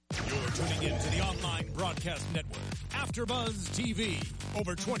tuning in to the online broadcast network, AfterBuzz TV.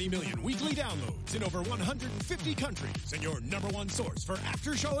 Over 20 million weekly downloads in over 150 countries, and your number one source for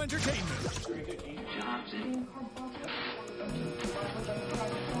after-show entertainment.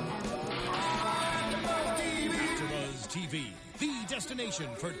 AfterBuzz TV, the destination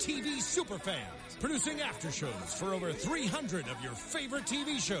for TV superfans. Producing aftershows for over 300 of your favorite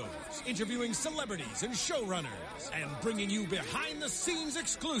TV shows. Interviewing celebrities and showrunners. And bringing you behind-the-scenes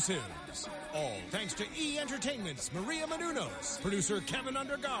exclusives. All thanks to E! Entertainment's Maria Menounos, producer Kevin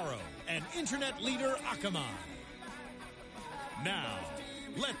Undergaro, and internet leader Akamai. Now,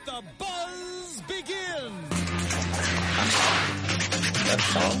 let the buzz begin!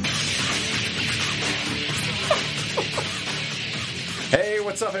 That's all. Hey,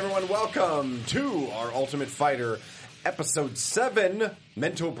 what's up, everyone? Welcome to our Ultimate Fighter Episode 7,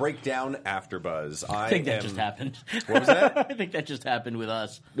 Mental Breakdown AfterBuzz. I think that just happened. What was that? I think that just happened with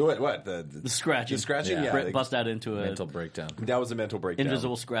us. What? The scratching. The scratching? Yeah. Brett bust out into a mental breakdown. That was a mental breakdown.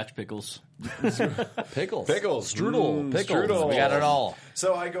 Invisible scratch pickles. Pickles. Strudel. Pickles. Strudel. We got it all.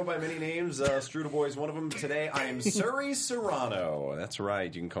 So I go by many names. Strudel Boy is one of them. Today I am Surrey Serrano. That's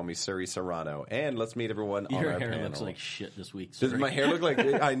right. You can call me Surrey Serrano. And let's meet everyone on our panel. Your hair looks like shit this week. Does my hair look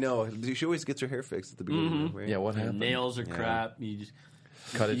like... I know. She always gets her hair fixed at the beginning. Mm-hmm. Yeah, what happened? Nails are crap. You just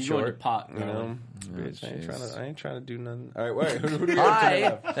cut it you short. Go into pot. You know? I ain't trying to do nothing. All right, who do you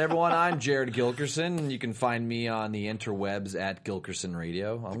Hi, everyone. I'm Jared Gilkerson. You can find me on the interwebs at Gilkerson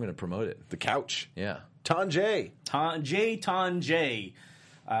Radio. I'm going to promote it. The couch. Yeah. Tanjay. Tanjay.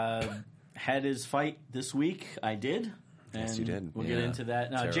 Had his fight this week. I did. And yes, you did. We'll get into that.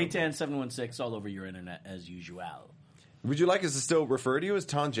 Now, J10-716 all over your internet as usual. Would you like us to still refer to you as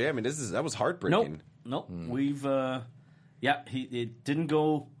Tanjay? I mean, that was heartbreaking. Nope. We've, it didn't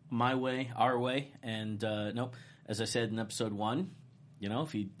go my way, our way, and nope. As I said in episode 1, you know,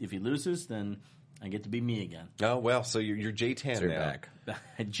 if he loses, then I get to be me again. Oh well, so you're J10 so you're now. Back.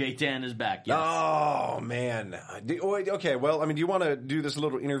 J10 is back. Yes. Oh man. Okay. Well, I mean, do you want to do this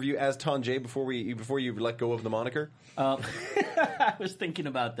little interview as Tanjay before you let go of the moniker? I was thinking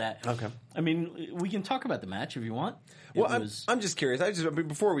about that. Okay. I mean, we can talk about the match if you want. I'm just curious.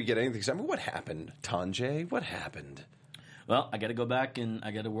 Before we get anything, what happened, Tanjay? What happened? Well, I got to go back and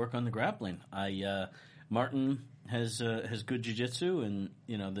I got to work on the grappling. Martin has good jiu-jitsu, and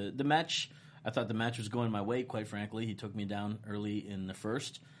you know the match. I thought the match was going my way. Quite frankly, he took me down early in the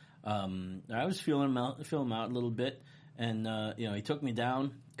first. I was feeling him out a little bit, and he took me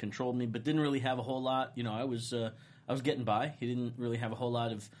down, controlled me, but didn't really have a whole lot. You know, I was getting by. He didn't really have a whole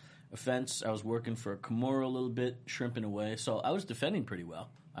lot of offense. I was working for Kimura a little bit, shrimping away, so I was defending pretty well.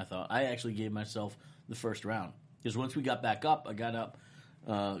 I thought I actually gave myself the first round. Because once we got back up, I got up,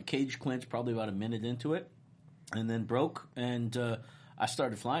 cage clinch, probably about a minute into it, and then broke, and I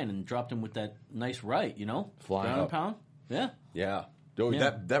started flying and dropped him with that nice right, you know? Flying ground up. and pound. Yeah. Yeah. Oh,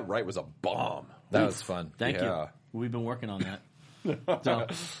 Yeah. That right was a bomb. That was fun. Thank Yeah. you. We've been working on that. So,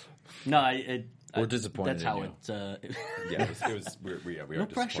 no, We're disappointed That's in how you. it It was. We are No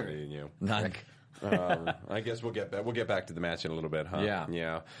pressure. disappointed in you. None. I guess we'll get back to the match in a little bit, huh?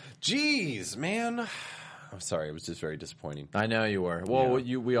 Yeah. Jeez, man. I'm sorry. It was just very disappointing. I know you were. Well,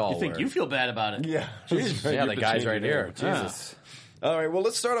 we all You think were. you feel bad about it. Yeah. Yeah, the guy's right here. Yeah. Jesus. All right, well,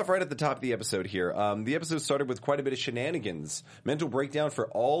 let's start off right at the top of the episode here. The episode started with quite a bit of shenanigans. Mental breakdown for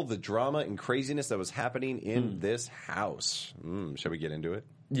all the drama and craziness that was happening in this house. Shall we get into it?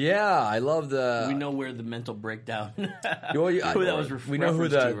 Yeah, I love the... We know where the mental breakdown. Well, who that was we know who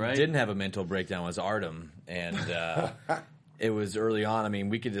referenced to, right? didn't have a mental breakdown was Artem, and it was early on. I mean,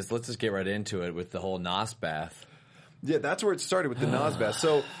 let's just get right into it with the whole Nos bath. Yeah, that's where it started with the Nos bath.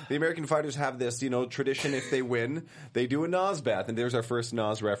 So the American fighters have this, tradition. If they win, they do a Nos bath, and there's our first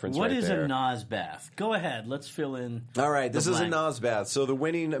Nos reference. What right is there. a Nos bath? Go ahead. Let's fill in. All right, this is a blank. Nos bath. So the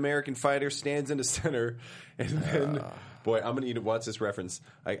winning American fighter stands in the center, and then, boy, I'm going to need to watch this reference.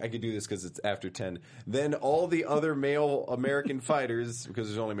 I could do this because it's after 10. Then all the other male American fighters, because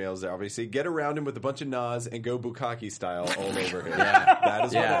there's only males there, obviously, get around him with a bunch of Nos and go Bukkake style all over him. Yeah. That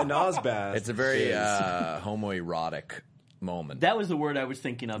is what a Nos bath It's a very is. homoerotic moment. That was the word I was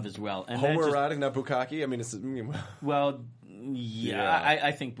thinking of as well. And that just- Homoerotic, not Bukkake? I mean, it's... Well, yeah, Yeah.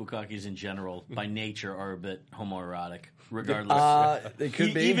 I think Bukkakes in general, by nature, are a bit homoerotic, regardless. It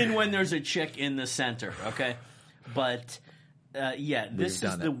could be. Even when there's a chick in the center, okay? But, this is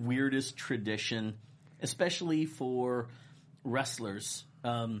done the it. weirdest tradition, especially for wrestlers.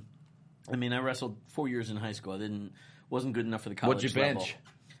 I mean, I wrestled 4 years in high school. Wasn't good enough for the college What'd you level.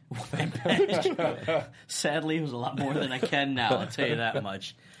 bench? Sadly, it was a lot more than I can now, I'll tell you that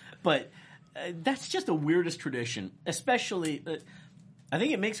much. But that's just the weirdest tradition, especially I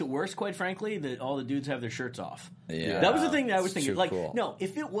think it makes it worse, quite frankly, that all the dudes have their shirts off. Yeah. That was the thing that I was thinking. Too Like, cool. no,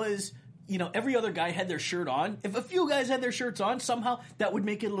 if it was, every other guy had their shirt on, if a few guys had their shirts on, somehow that would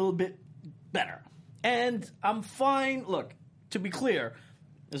make it a little bit better. And I'm fine. Look, to be clear,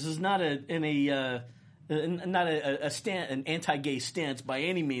 this is not an anti-gay stance by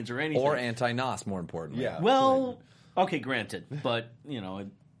any means or anything. Or anti-Nos, more importantly. Yeah. Well, okay, granted, but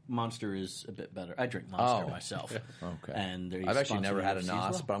Monster is a bit better. I drink Monster myself. Okay. And I've actually never had a UFC Nos,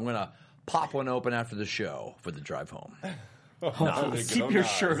 as well. but I'm going to pop one open after the show for the drive home. Keep your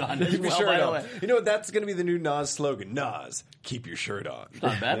shirt on as well, by the way. You know what? That's going to be the new Nas slogan. Nas, keep your shirt on.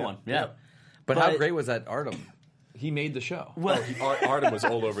 Not a bad one. Yeah. But how great was that Artem? He made the show. Well, Artem was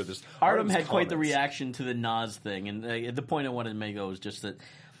all over this. Artem Artem's had quite the comments. reaction to the Nas thing, and the point I wanted to make was just that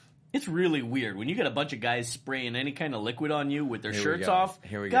it's really weird when you get a bunch of guys spraying any kind of liquid on you with their Here we shirts go. off.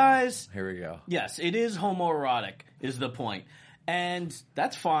 Here we go. Guys, Here we go. yes, it is homoerotic, is the point. And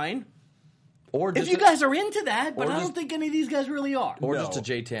that's fine. Or If just you guys are into that, but or I don't just- think any of these guys really are. or No. just a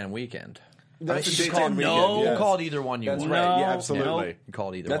J-Tan weekend. That's a you J-Tan call it- weekend, no. yes. You call it either one you That's want. right. No, Yeah, absolutely. You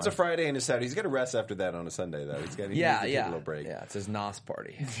call it either That's one. a Friday and a Saturday. He's got to rest after that on a Sunday, though. He's got to take a little break. Yeah, it's his Nos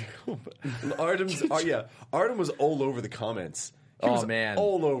party. Artem was all over the comments. He Oh, was man.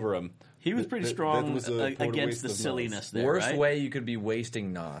 all over him. He was pretty strong that was a total against waste the of Nas. silliness there, Worst right? way you could be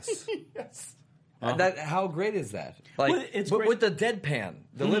wasting Nos. Yes. That how great is that? Like, Well, it's but great. with the deadpan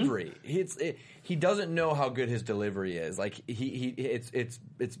delivery, he doesn't know how good his delivery is. Like his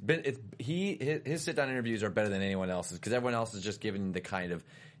sit down interviews are better than anyone else's because everyone else is just giving the kind of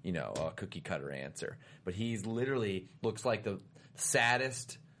cookie cutter answer. But he's literally looks like the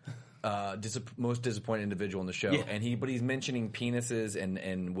saddest, most disappointed individual in the show. Yeah. But he's mentioning penises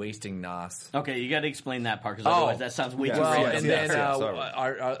and wasting Nos. Okay, you got to explain that part because otherwise that sounds way too Well, random. and yes, then yes, sorry.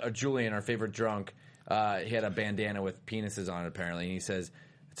 our Julian, our favorite drunk, he had a bandana with penises on it, apparently, and he says,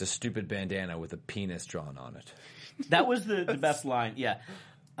 it's a stupid bandana with a penis drawn on it. That was the best line. Yeah.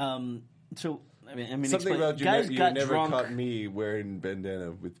 So I mean, Something explain- about you, guys you got never drunk. caught me wearing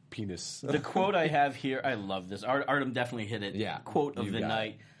bandana with penis. The quote I have here, I love this. Artem definitely hit it. Yeah, Quote of you the got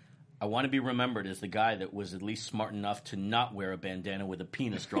night. I want to be remembered as the guy that was at least smart enough to not wear a bandana with a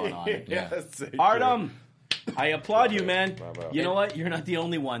penis drawn on it. Yes, thank you. Artem, I applaud you, man. Bravo. You know what? You're not the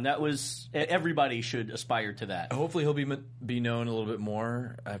only one. That was everybody should aspire to that. Hopefully he'll be known a little bit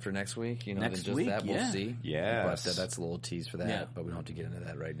more after next week. Next than just week, that. We'll yeah. see. Yes. But that's a little tease for that, Yeah. but we don't have to get into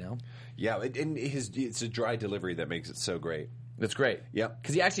that right now. Yeah, and it's a dry delivery that makes it so great. That's great. Yep.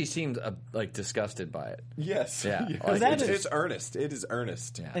 Because he actually seemed disgusted by it. Yes. Yeah. Yes. Well, that it's, is- it's earnest. It is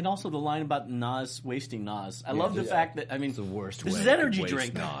earnest. Yeah. And also the line about Nas wasting Nas. I love the fact that, I mean, the worst this way is to energy waste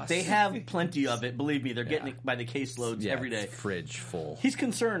drink. Nos. They have plenty of it. Believe me, they're getting it by the caseloads Yeah, every day. it's fridge full. He's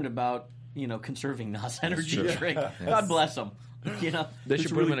concerned about, conserving Nas energy drink. God bless him. They it's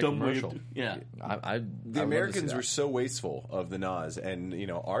should a put him in a dumb way of commercial. yeah. The Americans were so wasteful of the Nas, and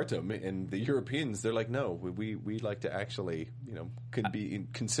Artem and the Europeans. They're like, no, we like to actually be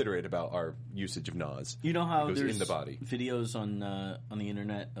considerate about our usage of Nas. You know how it goes there's in the body. videos on the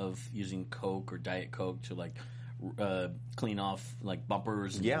internet of using Coke or Diet Coke to clean off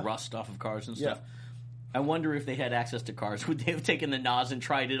bumpers and Yeah. rust off of cars and Yeah. stuff. I wonder if they had access to cars, would they have taken the Nas and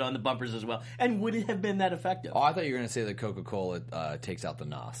tried it on the bumpers as well? And would it have been that effective? Oh, I thought you were going to say that Coca-Cola takes out the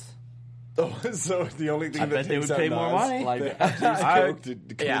Nos. Oh, so the only thing I that bet they takes would out pay more Nas, money. they have to use Coke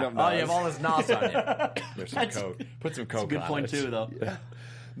to clean up Nas. Oh, you have all this Nos on you. There's some That's- Coke. Put some Coke Good on point it. too, though.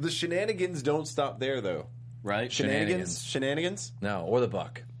 The shenanigans don't stop there, though. Right? Shenanigans. No, or the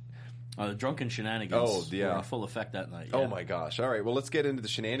buck. The drunken shenanigans Oh, yeah. were in full effect that night. Oh yeah. my gosh! All right, well, let's get into the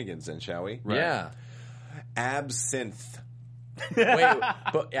shenanigans then, shall we? Yeah. Absinthe. Wait,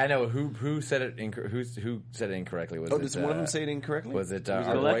 but I know who said it. Who said it incorrectly? Was Does one of them say it incorrectly? Was it?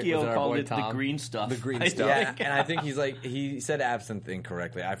 Galecchio called it the Tom? green stuff. The green I stuff. think. Yeah, and I think he said absinthe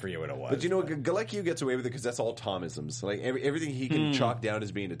incorrectly. I forget what it was. But Galecchio gets away with it because that's all Tomisms. Like everything he can chalk down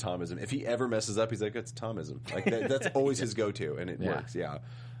as being a Tomism. If he ever messes up, he's like, "That's Tomism." Like that's always his go-to, and it works. Yeah.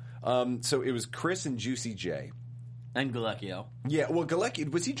 So it was Chris and Juicy J. And Galecchio. Yeah. Well,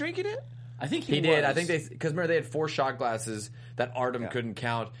 Galecchio, was he drinking it? I think He did. I think because remember they had 4 shot glasses that Artem couldn't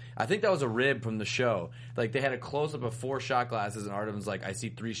count. I think that was a rib from the show. Like they had a close up of 4 shot glasses, and Artem's like, "I see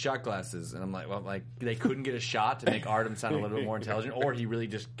 3 shot glasses," and I'm like, "Well, they couldn't get a shot to make Artem sound a little bit more intelligent, or he really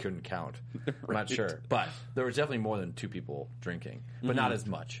just couldn't count." I'm not sure, but there was definitely more than 2 people drinking, but not as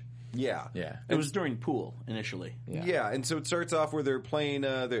much. Yeah. Yeah. It was during pool initially. Yeah. And so it starts off where they're playing.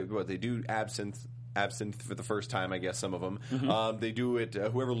 They do absinthe. absinthe for the first time, I guess, some of them. Mm-hmm. They do it,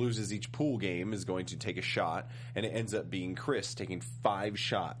 whoever loses each pool game is going to take a shot, and it ends up being Chris taking 5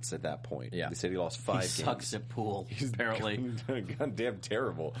 shots at that point. Yeah. They said he lost 5 games. He sucks at pool, apparently. Goddamn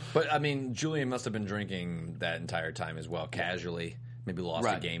terrible. But, I mean, Julian must have been drinking that entire time as well, casually. Maybe lost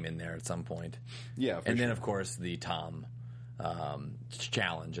a game in there at some point. Yeah, and then, of course, the Tom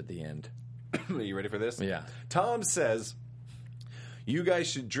challenge at the end. Are you ready for this? Yeah. Tom says, you guys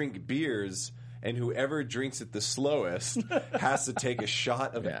should drink beers, and whoever drinks it the slowest has to take a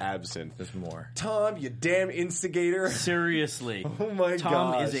shot of absinthe. There's more. Tom, you damn instigator. Seriously. Oh, my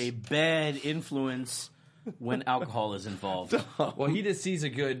Tom gosh. is a bad influence when alcohol is involved. Well, he just sees a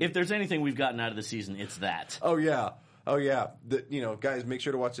good... If there's anything we've gotten out of the season, it's that. Oh, yeah. Guys, make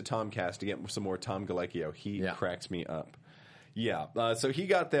sure to watch the Tomcast to get some more Tom Galecchio. He cracks me up. Yeah. So he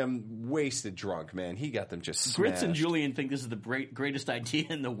got them wasted drunk, man. He got them just smashed. Grits and Julian think this is the greatest idea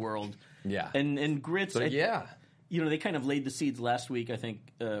in the world. Yeah. And Grits... So, yeah. You know, they kind of laid the seeds last week, I think,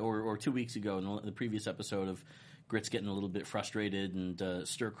 or 2 weeks ago in the previous episode of Grits getting a little bit frustrated and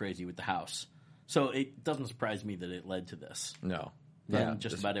stir-crazy with the house. So it doesn't surprise me that it led to this. No. And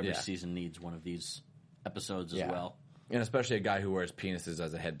just about every season needs one of these episodes as well. And especially a guy who wears penises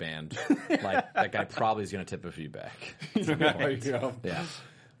as a headband. Like, that guy probably is going to tip a few back. Yeah.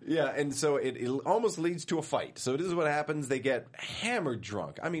 Yeah, and so it almost leads to a fight. So this is what happens. They get hammered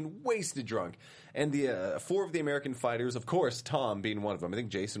drunk. I mean, wasted drunk. And the 4 of the American fighters, of course, Tom being one of them. I think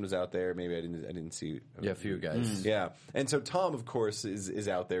Jason was out there. Maybe I didn't see. Yeah, a few guys. Yeah, and so Tom, of course, is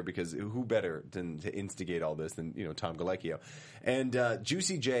out there because who better than to instigate all this than Tom Galecchio. And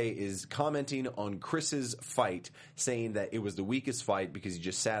Juicy J is commenting on Chris's fight, saying that it was the weakest fight because he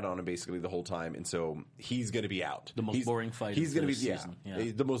just sat on him basically the whole time, and so he's going to be out. The most boring fight. He's going to be season.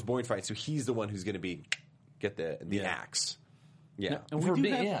 the most boring fight. So he's the one who's going to get the axe. Yeah, and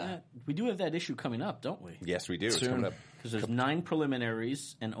we do have that issue coming up, don't we? Yes, we do. It's Soon. coming up. Because there's 9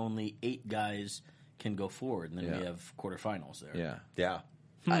 preliminaries and only 8 guys can go forward, and then we have quarterfinals there. Yeah.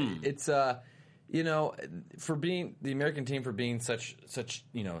 It's for being the American team, for being such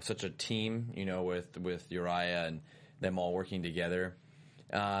a team, with Uriah and them all working together.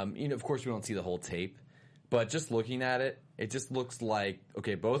 Of course, we don't see the whole tape, but just looking at it, it just looks like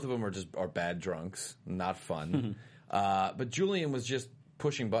both of them are bad drunks, not fun. But Julian was just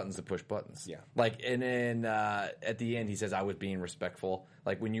pushing buttons to push buttons. Yeah. And then at the end he says, I was being respectful.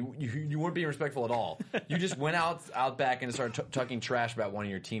 Like when you weren't being respectful at all. You just went out back and started talking trash about one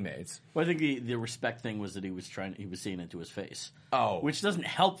of your teammates. Well, I think the respect thing was that he was saying it to his face. Oh. Which doesn't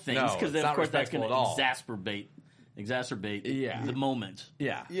help things because then of course that's going to exacerbate the moment.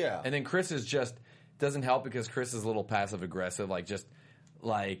 Yeah. Yeah. And then Chris is just doesn't help because Chris is a little passive aggressive,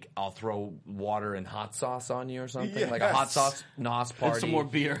 like I'll throw water and hot sauce on you or something. Yes. Like a hot sauce NOS party. And some more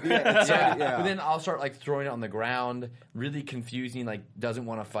beer. But then I'll start throwing it on the ground. Really confusing, doesn't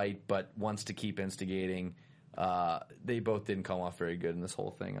want to fight but wants to keep instigating. They both didn't come off very good in this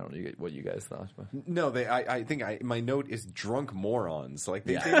whole thing. I don't know what you guys thought. No, I think my note is drunk morons. Like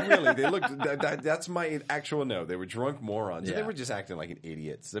they looked. That's my actual note. They were drunk morons. Yeah. They were just acting like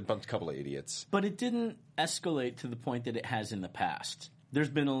idiots. A couple of idiots. But it didn't escalate to the point that it has in the past. There's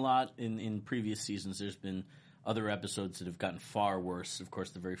been a lot in previous seasons. There's been other episodes that have gotten far worse. Of course,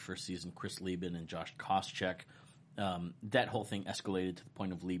 the very first season, Chris Lieben and Josh Koscheck. That whole thing escalated to the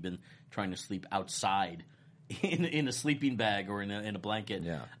point of Lieben trying to sleep outside in a sleeping bag or in a blanket.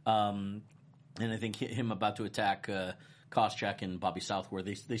 Yeah. And I think him about to attack Koscheck and Bobby South, where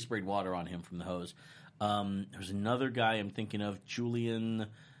they sprayed water on him from the hose. There's another guy I'm thinking of, Julian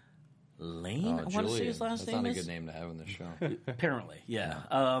Lane, I want to say his last name is. That's not a good name to have in this show. Apparently,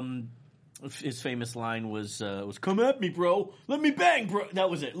 yeah. His famous line was "Come at me, bro. Let me bang, bro."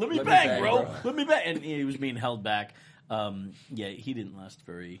 That was it. Let me bang, bro. Let me bang. And he was being held back. He didn't last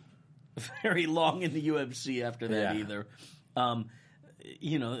very long in the UFC after that either.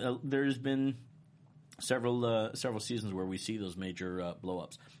 There's been several seasons where we see those major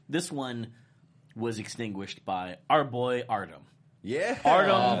blow-ups. This one was extinguished by our boy Artem. Yeah,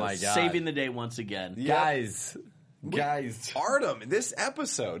 Artem saving the day once again. Guys, Artem, this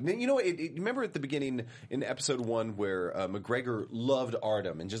episode. Remember at the beginning in episode 1 where McGregor loved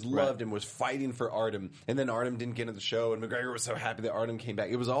Artem and just loved him, was fighting for Artem, and then Artem didn't get into the show, and McGregor was so happy that Artem came back.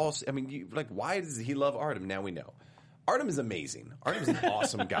 It was all, why does he love Artem? Now we know. Artem is amazing. Artem is an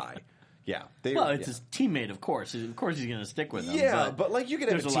awesome guy. Yeah. It's his teammate, of course. Of course he's going to stick with him. Yeah, but you could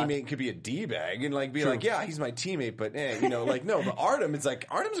have a teammate could be a D-bag and be like, yeah, he's my teammate, but no, but Artem, it's like,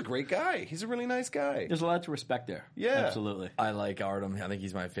 Artem's a great guy. He's a really nice guy. There's a lot to respect there. Yeah. Absolutely. I like Artem. I think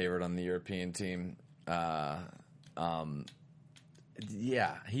he's my favorite on the European team.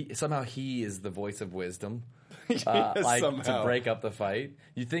 he is the voice of wisdom. Somehow. To break up the fight.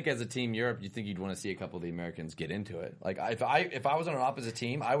 You think as a Team Europe, you think you'd want to see a couple of the Americans get into it. Like if I was on an opposite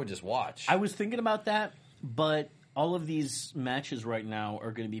team, I would just watch. I was thinking about that, but all of these matches right now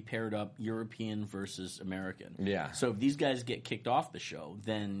are going to be paired up European versus American. Yeah. So if these guys get kicked off the show,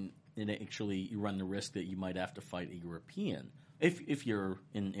 then you run the risk that you might have to fight a European. If you're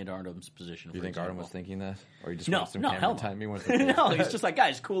in Artem's position, Do you think Artem was thinking that, or he just No, wants some no, camera hell no. time? He wants no, he's just like,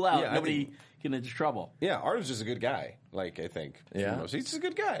 guys, cool out. Yeah, I Nobody think- get into trouble. Yeah, Artem's just a good guy. Like I think. Yeah. he's just a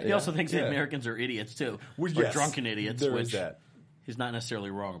good guy. He also thinks the Americans are idiots too, or yes, drunken idiots. there which is that. He's not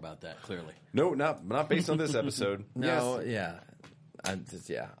necessarily wrong about that. Clearly, No, not based on this episode. No, Yes.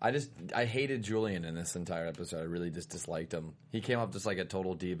 I hated Julian in this entire episode. I really just disliked him. He came up just like a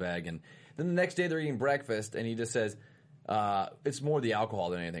total D-bag, and then the next day they're eating breakfast, and he just says, it's more the alcohol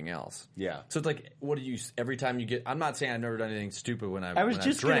than anything else. Yeah. So it's like, what do you, every time you get, I'm not saying I've never done anything stupid when I was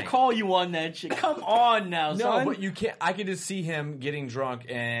just going to call you on that shit. Come on now, No, son. but you can't, I can just see him getting drunk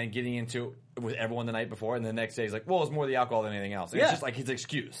and getting into with everyone the night before, and the next day he's like, well, it's more the alcohol than anything else. And Yeah. It's just like his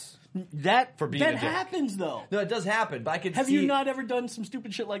excuse. that for being a dick. happens though. No, it does happen, but I can Have see you not ever done some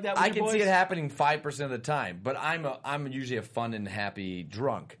stupid shit like that with I your can boys? see it happening 5% of the time, but I'm usually a fun and happy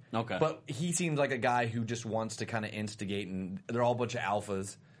drunk. Okay. But he seems like a guy who just wants to kind of instigate, and they're all a bunch of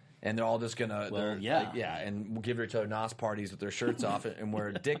alphas, and they're all just gonna, Well, and give each other nos parties with their shirts off and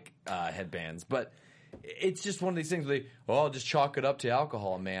wear dick headbands. But it's just one of these things where I'll just chalk it up to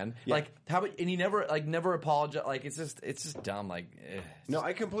alcohol, man. Yeah. Like how about, and he never apologize. Like it's just dumb. Like No,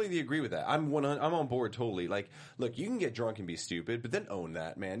 I completely agree with that. I'm on board totally. Like, look, you can get drunk and be stupid, but then own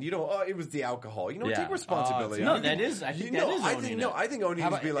that, man. You know, it was the alcohol. You know, Yeah. take responsibility. No, You that can- is- I think you that know, is I owning think it. no, I think owning how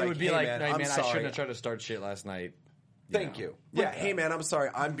would about, be like, it would be hey, like, man, hey, I'm man, I sorry. shouldn't have tried to start shit last night. Thank you. Yeah, hey man, I'm sorry.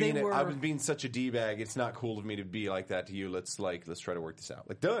 I were- was being such a d-bag. It's not cool of me to be like that to you. Let's try to work this out.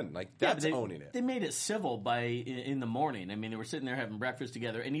 Like done. Like Yeah, that's but owning it. They made it civil in the morning. I mean, they were sitting there having breakfast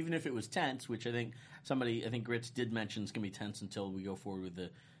together, and even if it was tense, which I think Grits did mention is going to be tense until we go forward with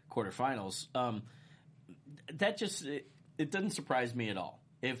the quarterfinals. That just it doesn't surprise me at all.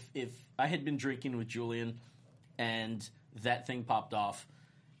 If I had been drinking with Julian and that thing popped off,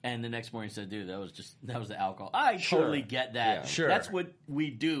 and the next morning said, "Dude, that was the alcohol." I totally get that. Yeah. Sure. That's what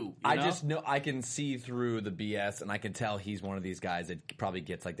we do. I just know I can see through the BS, and I can tell he's one of these guys that probably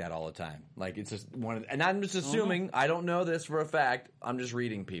gets like that all the time. Like it's just one of, and I'm just assuming I don't know this for a fact. I'm just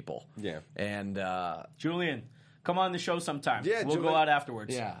reading people. Yeah. And Julian, come on the show sometime. Yeah, we'll Julian. go out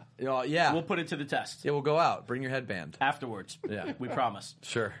afterwards. yeah, We'll put it to the test. we'll go out. Bring your headband. Afterwards. Yeah. We promise.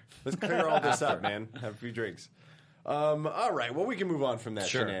 Sure. Let's clear all this up, man. Have a few drinks. All right. Well, we can move on from that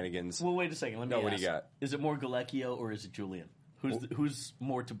Sure. shenanigans. Well, wait a second. Let me ask. What do you got? Is it more Galecchio or is it Julian? Who's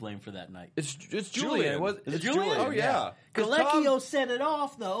more to blame for that night? It's Julian. Julian. Is it It's Julian? Oh yeah. Galecchio set it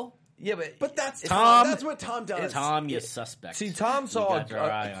off, though. Yeah, But that's Tom. That's what Tom does. Tom, you suspect. See, Tom saw We got our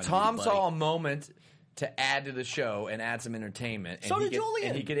eye on Tom you, saw a buddy. moment to add to the show and add some entertainment. And So he did Julian.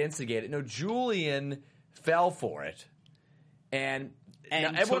 And he could instigate it. No, Julian fell for it, and now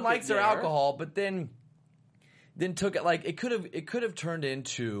took everyone it likes their there. alcohol, but then took it like it could have turned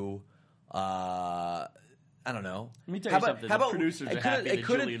into. I don't know. Let me tell you something. The producers are happy that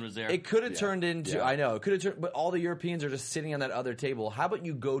Julian was there. It could have turned into. Yeah. I know. It could have turned. But all the Europeans are just sitting on that other table. How about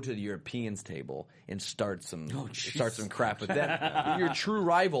you go to the Europeans' table and start some crap with them? Your true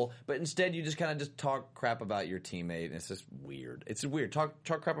rival, but instead you just kind of just talk crap about your teammate, and it's just weird. It's weird. Talk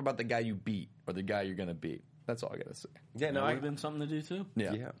crap about the guy you beat or the guy you're going to beat. That's all I got to say. Yeah, That no, would have been something to do too.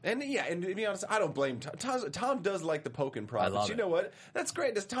 Yeah, and to be honest, I don't blame Tom. Tom does like the poke and prod, I but love you it. know what? That's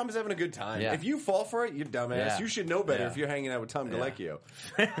great. Tom is having a good time. Yeah. If you fall for it, you dumbass. Yeah. You should know better Yeah. if you're hanging out with Tom Galecchio.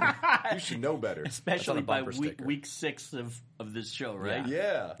 you should know better. Especially a by bumper sticker. week 6 of this show, right?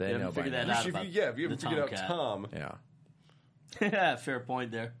 Yeah. They You know haven't by figured now. that out If about you haven't the figured out Tomcat. Tom. Yeah. Fair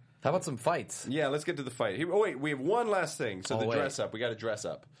point there. How about some fights? Yeah, let's get to the fight. Here, wait, we have one last thing. So Oh, the wait. dress up. We got to dress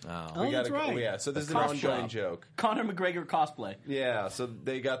up. Oh. We Oh, that's gotta, right. Yeah, so this is an cost ongoing shop. joke. Conor McGregor cosplay. Yeah, so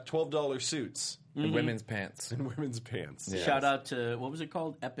they got $12 suits And women's pants. and women's pants. Yeah. Shout out to, what was it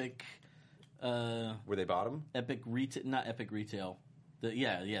called? Epic Were they bottom? Retail, not Epic Retail.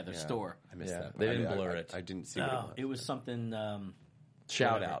 Their store. I missed Yeah, that. they didn't I- blur I- it. I didn't see what it was. It was something.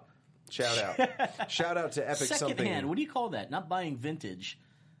 Shout out. Shout out. Shout out to Epic something. Secondhand. What do you call that? Not buying vintage.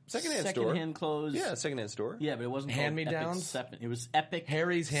 Secondhand store. Secondhand clothes. Yeah, secondhand store. Yeah, but it wasn't called Hand-me-downs? Epic It was Epic.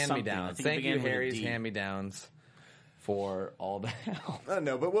 Harry's something. I hand-me-downs. think it Thank began you, with a Harry's D. hand-me-downs, for all the help. I don't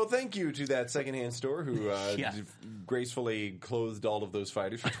know, but well, thank you to that secondhand store who Yeah. gracefully clothed all of those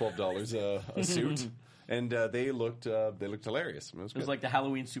fighters for $12 a suit, and they looked hilarious. It was It was good. like the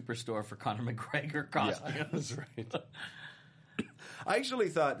Halloween Superstore for Conor McGregor yeah, costumes. that's right. I actually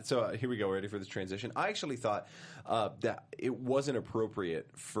thought, so here we go, ready for this transition. I actually thought that it wasn't appropriate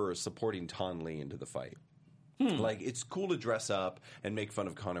for supporting Ton Lee into the fight. Like, it's cool to dress up and make fun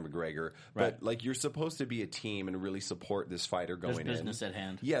of Conor McGregor, but like, you're supposed to be a team and really support this fighter going in. There's business at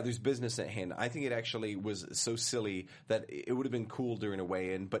hand. Yeah, there's business at hand. I think it actually was so silly that it would have been cool during a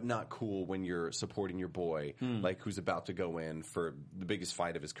weigh-in, but not cool when you're supporting your boy, like, who's about to go in for the biggest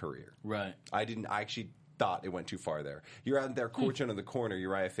fight of his career. Right. I actually thought it went too far there. You're out there coaching in the corner,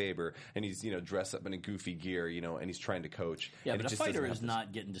 Uriah Faber, and he's, dressed up in a goofy gear, and he's trying to coach. Yeah, and but a fighter is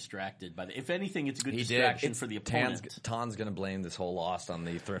not getting distracted by if anything, it's a good He distraction did. for the opponent. Ton's going to blame this whole loss on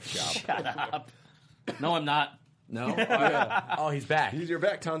the thrift shop. Shut up. No, I'm not. No? Oh, he's back. You're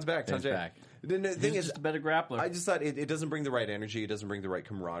back. Ton's back. He's back. The thing He's is, just a better grappler. I just thought it doesn't bring the right energy. It doesn't bring the right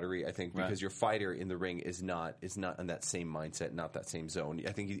camaraderie. I think because your fighter in the ring is not in that same mindset, not that same zone.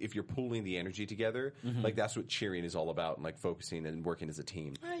 I think if you're pulling the energy together, like that's what cheering is all about, and like focusing and working as a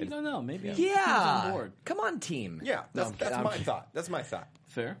team. You don't know. Maybe Yeah. he was on board. Come on, team. Yeah, that's my thought. That's my thought.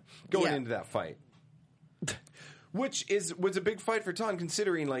 Fair. Going into that fight. Which was a big fight for Ton,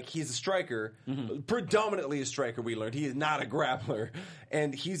 considering like he's a striker, predominantly a striker. We learned he is not a grappler,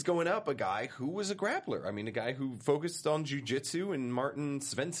 and he's going up a guy who was a grappler. I mean, a guy who focused on jiu-jitsu and Martin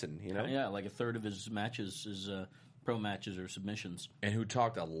Svensson. Yeah, like a third of his matches is pro matches or submissions, And who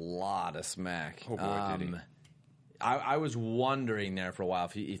talked a lot of smack. Oh, boy, did he. I was wondering there for a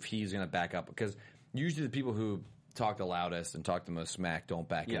while if he's going to back up, because usually the people who talk the loudest and talk the most smack don't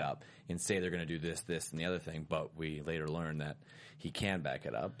back it up and say they're going to do this, and the other thing. But we later learned that he can back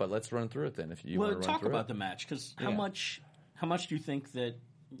it up. But let's run through it then. If you want to run talk through about it. the match, because how much do you think that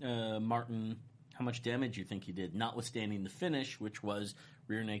Martin? How much damage you think he did, notwithstanding the finish, which was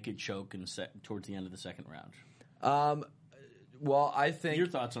rear naked choke and towards the end of the second round? Well, I think Your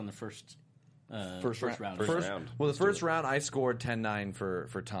thoughts on the first round? First round. Well, the first round I scored 10-9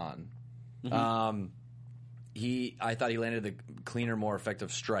 for Ton. I thought he landed the cleaner, more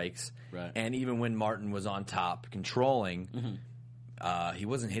effective strikes. Right. And even when Martin was on top controlling, he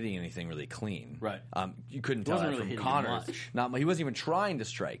wasn't hitting anything really clean. Right. You couldn't tell Wasn't that really from hitting Connor's. much. He wasn't even trying to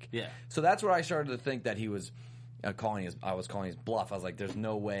strike. Yeah. So that's where I started to think that he was calling his bluff. I was like, there's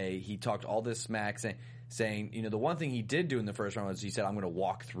no way. He talked all this smack saying, the one thing he did do in the first round was he said, I'm going to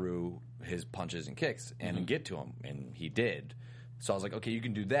walk through his punches and kicks and get to him. And he did. So I was like, okay, you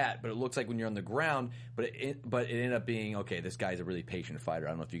can do that, but it looks like when you're on the ground, but it ended up being, okay, this guy's a really patient fighter. I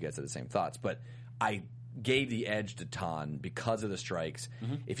don't know if you guys had the same thoughts, but I gave the edge to Ton because of the strikes.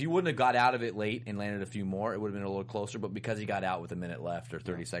 If he wouldn't have got out of it late and landed a few more, it would have been a little closer, but because he got out with a minute left or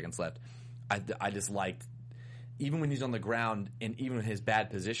 30 seconds left, I just liked, even when he's on the ground and even in his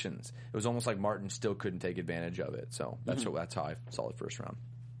bad positions, it was almost like Martin still couldn't take advantage of it. So that's how I saw the first round.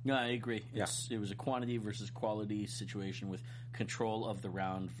 No, I agree. It was a quantity versus quality situation with control of the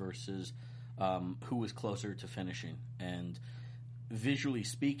round versus who was closer to finishing. And visually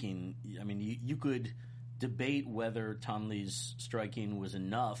speaking, I mean, you could debate whether Ton Lee's striking was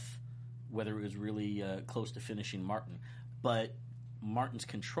enough, whether it was really close to finishing Martin. But Martin's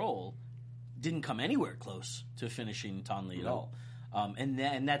control didn't come anywhere close to finishing Ton Lee at all. And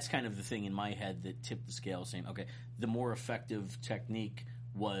that's kind of the thing in my head that tipped the scale, saying, okay, the more effective technique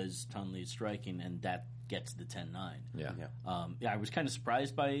was Ton Lee's striking, and that gets the 10-9. Yeah. I was kind of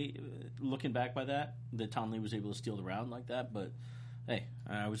surprised by, looking back by that Ton Lee was able to steal the round like that, but hey,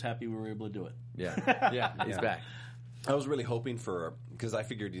 I was happy we were able to do it. Yeah, he's back. I was really hoping because I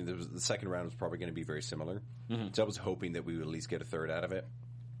figured the second round was probably going to be very similar. So I was hoping that we would at least get a third out of it.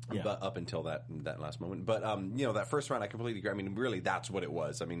 Yeah. But up until that last moment. But, that first round, I completely agree. I mean, really, that's what it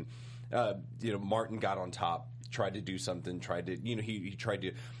was. I mean, Martin got on top, tried to do something, he tried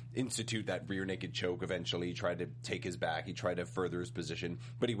to institute that rear naked choke eventually. He tried to take his back. He tried to further his position,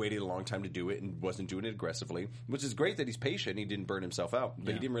 but he waited a long time to do it and wasn't doing it aggressively, which is great that he's patient. He didn't burn himself out,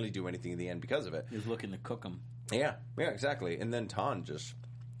 but he didn't really do anything in the end because of it. He was looking to cook him. Yeah, exactly. And then Ton just,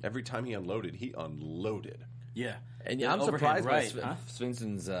 every time he unloaded. Yeah. And I'm surprised by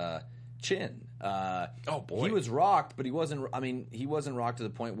Svensson's chin. Oh, boy. He was rocked, but he wasn't rocked to the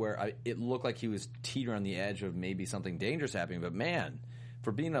point where it looked like he was teetering on the edge of maybe something dangerous happening. But man,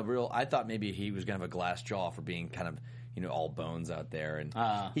 for being I thought maybe he was going to have a glass jaw for being kind of, all bones out there. And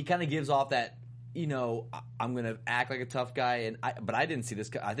he kind of gives off that, I'm going to act like a tough guy. But I didn't see this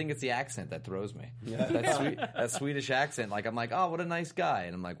guy. I think it's the accent that throws me. That Swedish accent. Like, I'm like, oh, what a nice guy.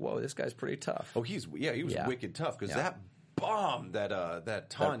 And I'm like, whoa, this guy's pretty tough. Oh, he was wicked tough because that bomb that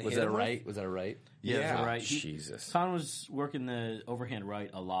Ton hit. Was that right? Was that right? Yeah, that's right. Jesus. Ton was working the overhand right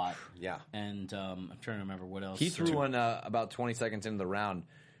a lot. Yeah. And I'm trying to remember what else. He threw one about 20 seconds into the round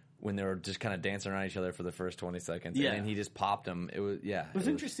when they were just kind of dancing around each other for the first 20 seconds. Yeah. And then he just popped him. It was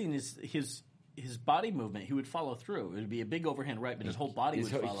interesting is his body movement. He would follow through. It would be a big overhand right, but his whole body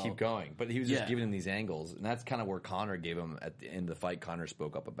would follow. Keep going. But he was just giving him these angles. And that's kind of where Conor gave him at the end of the fight. Conor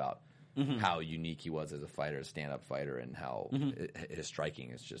spoke up about how unique he was as a fighter, a stand-up fighter, and how his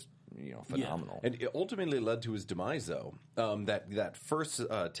striking is just phenomenal. Yeah. And it ultimately led to his demise, though. That first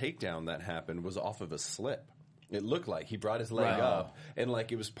takedown that happened was off of a slip. It looked like he brought his leg up, and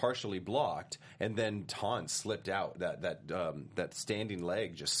like it was partially blocked, and then Ton slipped out. That standing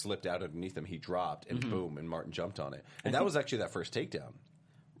leg just slipped out underneath him. He dropped, and boom, and Martin jumped on it. And that was actually that first takedown.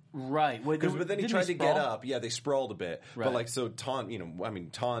 Right. But then he tried to get up. Yeah, they sprawled a bit. Right. But like so, Ton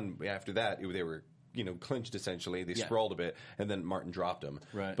after that they were clinched essentially. They sprawled a bit, and then Martin dropped him.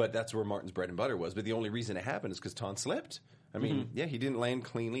 Right. But that's where Martin's bread and butter was. But the only reason it happened is because Ton slipped. I mean, he didn't land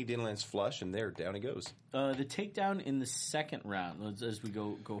cleanly, didn't land flush, and down he goes. The takedown in the second round, as we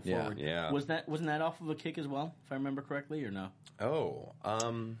go forward, wasn't that off of a kick as well, if I remember correctly, or no? Oh,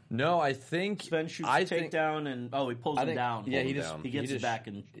 no, I think Sven shoots the takedown, and he pulls him down. Yeah, he gets his back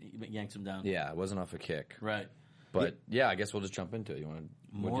and yanks him down. Yeah, it wasn't off a kick, right? But I guess we'll just jump into it. You want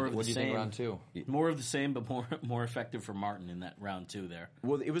what do you think round 2? More of the same, but more effective for Martin in that round 2 there.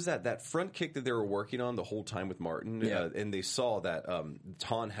 Well, it was that front kick that they were working on the whole time with Martin, and they saw that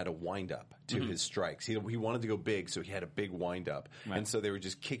Ton had a wind up to his strikes. He wanted to go big, so he had a big wind up, and so they were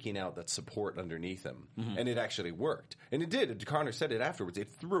just kicking out that support underneath him, and it actually worked, and it did. Conor said it afterwards. It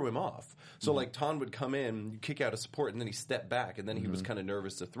threw him off. So like Ton would come in, kick out a support, and then he stepped back, and then he was kind of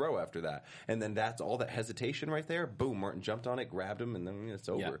nervous to throw after that, and then that's all that hesitation right there. Boom, Martin jumped on it, grabbed him, and then it's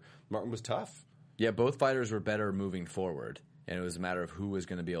over. Yeah. Martin was tough. Yeah, both fighters were better moving forward, and it was a matter of who was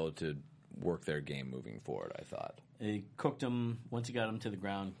going to be able to work their game moving forward, I thought. He cooked him once he got him to the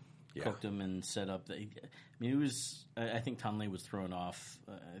ground, cooked him and set up. I think Tonley was thrown off.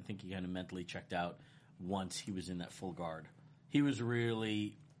 I think he kind of mentally checked out once he was in that full guard. He was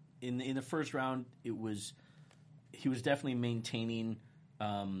really, in the first round, he was definitely maintaining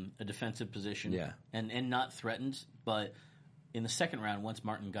a defensive position and not threatened, but in the second round, once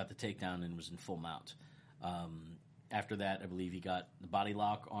Martin got the takedown and was in full mount, after that, I believe he got the body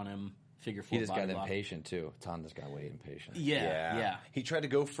lock on him, figure four body lock. He just got impatient, too. Ton just got way impatient. Yeah. He tried to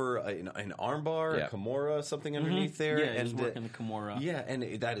go for an arm bar, a Kimura, something underneath there. Yeah, he was working the Kimura. Yeah, and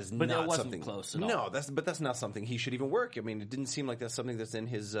that is but not that wasn't something close at all. No, that's not something he should even work. I mean, it didn't seem like that's something that's in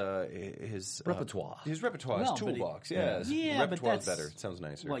his repertoire. His repertoire, his toolbox. Repertoire is better. It sounds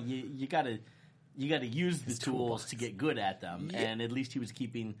nicer. Well, you got to use the tools to get good at them, and at least he was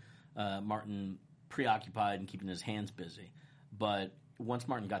keeping Martin preoccupied and keeping his hands busy. But once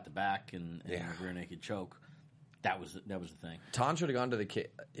Martin got the back and the rear naked choke, that was the thing. Ton should have gone to the cage.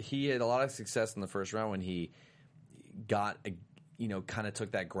 He had a lot of success in the first round when he got kind of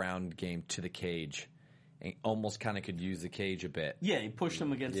took that ground game to the cage and almost kind of could use the cage a bit. Yeah, he pushed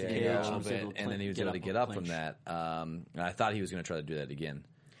him against the cage a little bit, and then he was able to get up from that. And I thought he was going to try to do that again.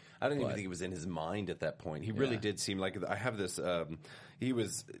 I don't even think it was in his mind at that point. He really did seem like I have this. There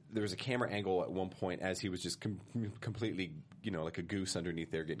was a camera angle at one point as he was just completely, like a goose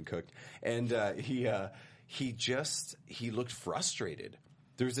underneath there getting cooked, and he looked frustrated.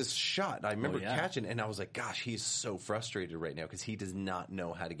 There was this shot I remember catching, and I was like, "Gosh, he's so frustrated right now because he does not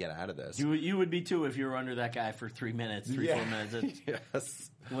know how to get out of this." You would be too if you were under that guy for 3 minutes, 4 minutes. Yes.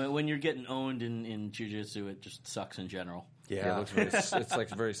 When you're getting owned in jiu-jitsu, it just sucks in general. Yeah, it looks it's like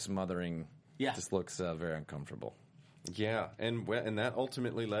very smothering. Yeah, it just looks very uncomfortable. Yeah, and that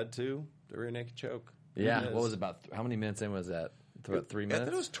ultimately led to the rear naked choke. Yeah, what was about how many minutes in was that? About 3 minutes. I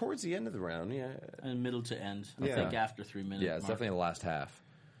thought it was towards the end of the round. Yeah, and middle to end. I think after 3 minutes. Yeah, it's definitely the last half.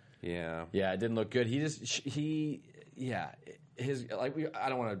 Yeah, it didn't look good. I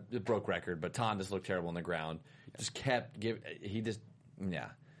don't want to broke record, but Ton just looked terrible on the ground. Just kept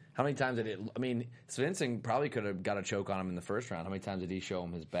How many times did it? I mean, Svensson probably could have got a choke on him in the first round. How many times did he show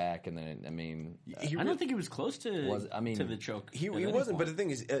him his back? And then, I don't think he was close to the choke. He wasn't. But the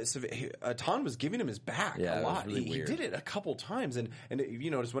thing is, Ton was giving him his back a lot. Really he did it a couple times, and you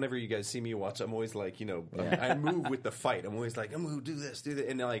notice whenever you guys see me watch, I'm always like, I move with the fight. I'm always like, I'm going to do this,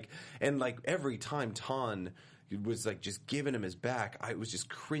 and every time Ton was like just giving him his back, I was just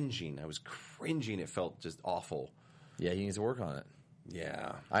cringing. It felt just awful. Yeah, he needs to work on it.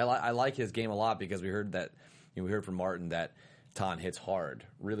 Yeah, I like his game a lot because we heard from Martin that Ton hits hard,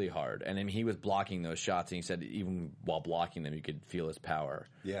 really hard, and he was blocking those shots, and he said even while blocking them, you could feel his power.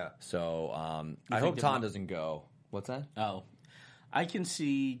 Yeah. So I hope Ton doesn't go. What's that? Oh, I can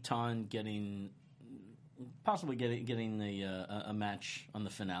see Ton possibly getting a match on the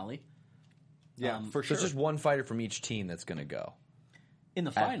finale. Yeah, for sure. So it's just one fighter from each team that's going to go. In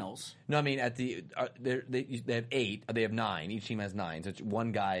the finals. No, I mean at the they have 8. They have 9. Each team has 9. So it's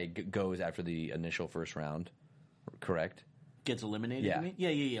one guy goes after the initial first round. Correct. Gets eliminated. Yeah. You mean?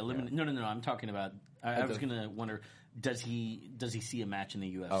 Yeah. Eliminated. No. I'm talking about. I was gonna wonder. Does he see a match in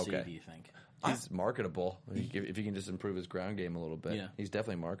the UFC? Okay. Do you think? He's marketable if he can just improve his ground game a little bit. Yeah. He's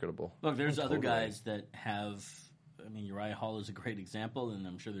definitely marketable. Look, there's other guys that have. I mean, Uriah Hall is a great example, and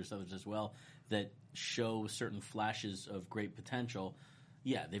I'm sure there's others as well that show certain flashes of great potential.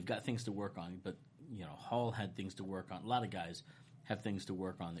 Yeah, they've got things to work on, but Hall had things to work on. A lot of guys have things to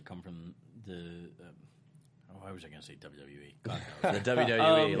work on that come from the. Why was I going to say WWE? God knows. The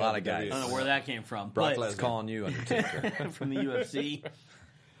WWE, a lot of guys. I don't know where that came from. Brock Lesnar calling you Undertaker from the UFC.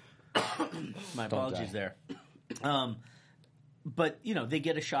 My apologies there. But they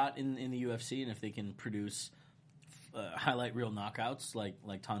get a shot in the UFC, and if they can produce highlight reel knockouts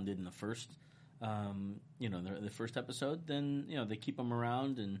like Ton did in the first. The first episode, then they keep them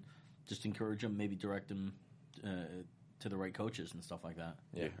around and just encourage them, maybe direct them to the right coaches and stuff like that.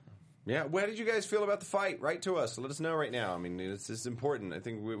 Yeah. What did you guys feel about the fight? Write to us. Let us know right now. I mean, it's important. I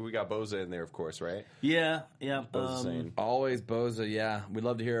think we got Boza in there, of course, right? Yeah. Always Boza. Yeah, we'd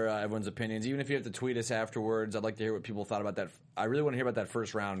love to hear everyone's opinions. Even if you have to tweet us afterwards, I'd like to hear what people thought about that. I really want to hear about that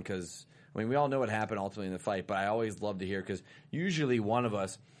first round because we all know what happened ultimately in the fight, but I always love to hear because usually one of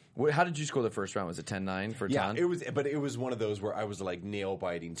us. How did you score the first round? Was it 10-9 for Ton? Yeah, it was one of those where I was like nail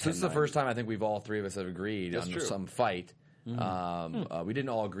biting. So this is the first time I think we've all three of us have agreed on some fight. Mm-hmm. We didn't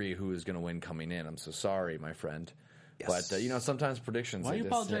all agree who was going to win coming in. I'm so sorry, my friend. Yes. But sometimes predictions. Why are you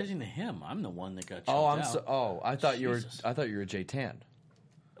this, apologizing to him? I'm the one that got choked out. I thought you were Jay Tan.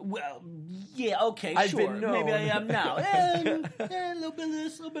 Well, yeah, okay, I've sure. been known. Maybe I am now. A little bit of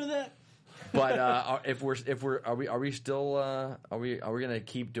this, a little bit of that. But are we still gonna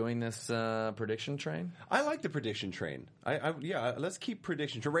keep doing this prediction train? I like the prediction train. Let's keep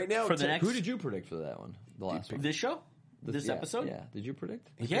prediction train right now. For the next, who did you predict for that one? The last one. This show, this episode. Yeah, did you predict?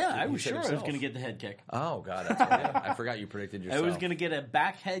 Yeah, I was sure I was going to get the head kick. Oh God, that's right. I forgot you predicted yourself. I was going to get a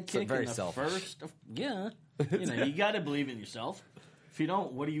back head kick very in the selfish. first. You got to believe in yourself. If you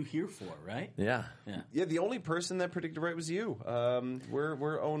don't, what are you here for, right? Yeah. The only person that predicted right was you. We're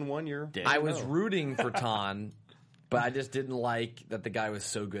 0-1 year. I was rooting for Ton, but I just didn't like that the guy was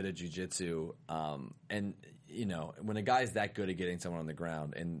so good at jiu-jitsu. And when a guy's that good at getting someone on the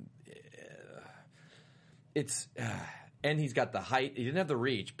ground, and and he's got the height, he didn't have the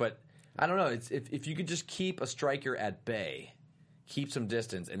reach, but I don't know. It's if you could just keep a striker at bay. Keep some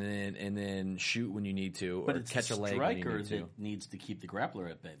distance and then shoot when you need to, or catch a leg when you need to. But it's the striker that needs to keep the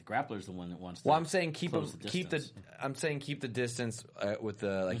grappler at bay. The grappler's the one that wants to. Well, I'm saying keep the distance. I'm saying keep the distance with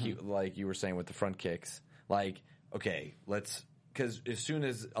the like you were saying with the front kicks. Like, okay, because as soon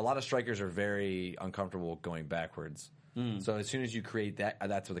as a lot of strikers are very uncomfortable going backwards. So as soon as you create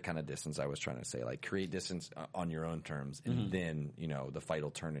that's what the kind of distance I was trying to say. Like create distance on your own terms, and then the fight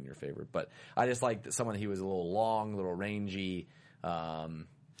will turn in your favor. But I just like someone he was a little long, a little rangy.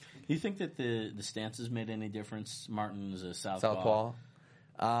 You think that the stances made any difference? Martin is a southpaw.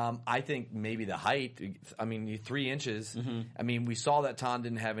 I think maybe the height. I mean, 3 inches. I mean, we saw that Ton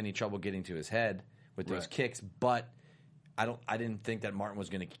didn't have any trouble getting to his head with those kicks, but I didn't think that Martin was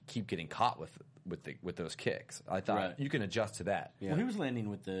going to keep getting caught with those kicks. I thought you can adjust to that. Yeah. Well, he was landing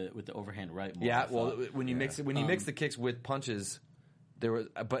with the overhand right. More, yeah. Well, when you mix the kicks with punches.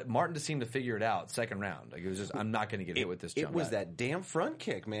 But Martin just seemed to figure it out second round. Like it was just, I'm not going to get hit with this jump. It was that damn front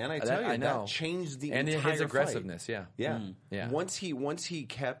kick, man. I tell you, I know. That changed the and entire his aggressiveness. Fight. Yeah. Yeah. Once he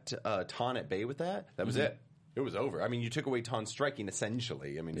kept Ton at bay with that was it. It was over. I mean, you took away Ton's striking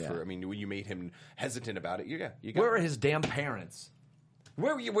essentially. I mean, when you made him hesitant about it, you got. Where were his damn parents?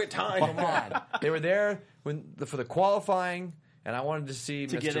 Where were you with Ton? Come on, they were there for the qualifying, and I wanted to see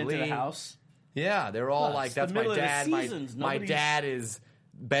to Mr. get into Lee. the house. Yeah, they were all like, "That's my dad. My dad is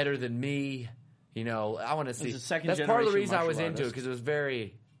better than me." I want to see. That's part of the reason I was into it because it was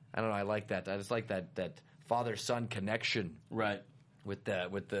very. I don't know. I like that. I just like that father son connection. Right. With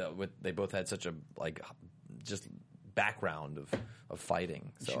they both had such a just background of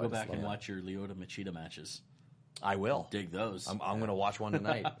fighting. So go back and watch your Lyoto Machida matches. I will dig those. I'm going to watch one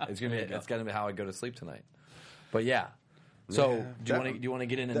tonight. It's gonna be how I go to sleep tonight. But yeah. So do you want to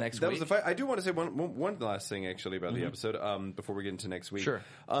get into next week? That was the fight. I do want to say one last thing actually about the episode before we get into next week. Sure.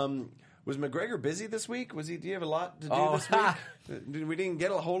 Was McGregor busy this week? Do you have a lot to do this week? We didn't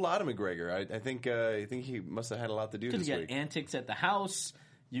get a whole lot of McGregor. I think he must have had a lot to do this week. You got antics at the house.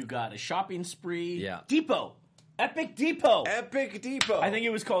 You got a shopping spree. Yeah. Depot. Epic Depot. Epic Depot. I think it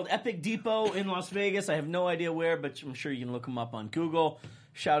was called Epic Depot in Las Vegas. I have no idea where, but I'm sure you can look them up on Google.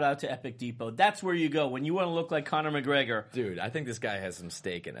 shout out to Epic Depot. That's where you go when you want to look like Conor McGregor. Dude, I think this guy has some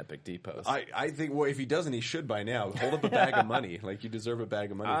stake in Epic Depots. I think, well, if he doesn't, he should by now. Hold up a bag of money. Like, you deserve a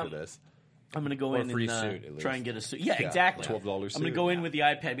bag of money for this. I'm going to go in free and suit, at try least. and get a suit. Yeah, exactly. $12 suit. I'm going to go in with the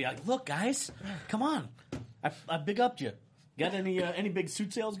iPad and be like, look, guys, come on. I big upped you. Got any big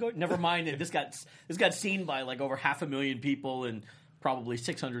suit sales going? Never mind it. This got seen by like over 500,000 people and probably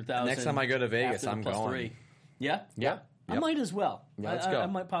 600,000. Next time I go to Vegas, I'm plus going. 3. Yeah? Yeah. I might as well. Yeah, let's go. I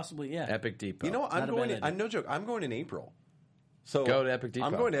might possibly, yeah. Epic Depot. You know what? Not a bad idea. No joke. I'm going in April. So Go to Epic Depot.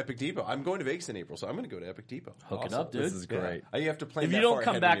 I'm going to Epic Depot. I'm going to Vegas in April, so I'm going to go to Epic Depot. Hook it up, dude. This is great. You have to plan. If that you don't far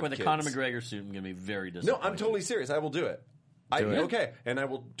come ahead when back you with have a Conor kids. McGregor suit, I'm going to be very No, disappointed. I'm totally serious. I will do it. Okay, and I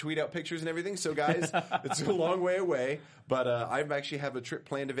will tweet out pictures and everything. So, guys, it's a long way away, but I actually have a trip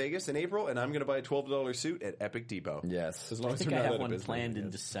planned to Vegas in April, and I'm going to buy a $12 suit at Epic Depot. Yes. as long I as think we're I not have out of one business. planned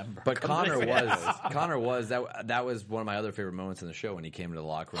in December. But Connor was that was one of my other favorite moments in the show when he came into the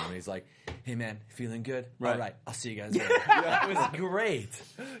locker room and he's like, "Hey man, feeling good? Right. All right, I'll see you guys later." That was great.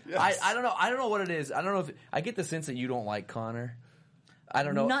 Yes. I don't know what it is. I don't know if I get the sense that you don't like Connor. I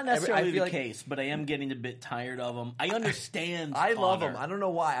don't know. Not necessarily I feel the like case, but I am getting a bit tired of him. I understand. I love Connor. him. I don't know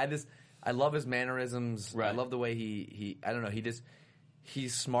why. I love his mannerisms. Right. I love the way he I don't know.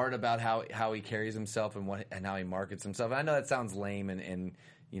 He's smart about how he carries himself and how he markets himself. I know that sounds lame and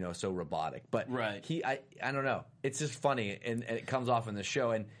so robotic, but Right. I don't know. It's just funny and it comes off in the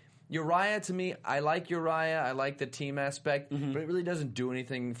show. And Uriah, to me, I like Uriah. I like the team aspect, but it really doesn't do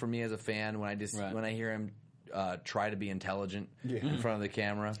anything for me as a fan when I hear him try to be intelligent in front of the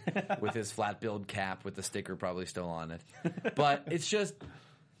camera with his flat-billed cap with the sticker probably still on it. But it's just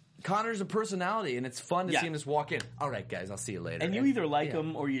Connor's a personality, and it's fun to see him just walk in. All right, guys, I'll see you later. And you either like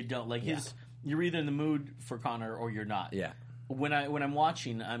him or you don't. Like you're either in the mood for Connor or you're not. Yeah. When I'm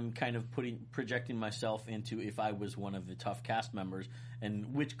watching, I'm kind of projecting myself into if I was one of the tough cast members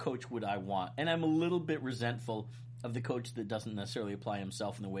and which coach would I want. And I'm a little bit resentful of the coach that doesn't necessarily apply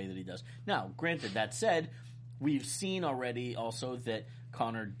himself in the way that he does. Now, granted, that said, we've seen already also that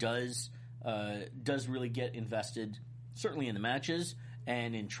Connor does really get invested, certainly in the matches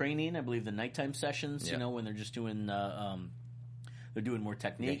and in training. I believe the nighttime sessions, when they're just doing they're doing more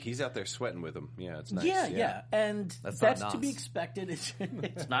technique. Yeah, he's out there sweating with him. Yeah, it's nice. Yeah. And That's to be expected. It's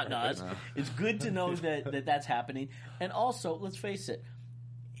not Nas. It's good to know that's happening. And also, let's face it,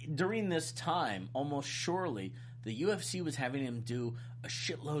 during this time, almost surely, the UFC was having him do a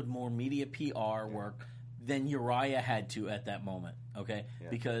shitload more media PR work than Uriah had to at that moment, okay? Yeah.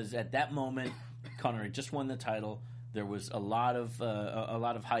 Because at that moment, Conor had just won the title. There was a lot of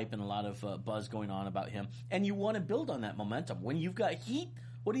hype and a lot of buzz going on about him, and you want to build on that momentum. When you've got heat,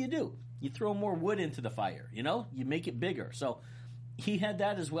 what do? You throw more wood into the fire. You make it bigger. So he had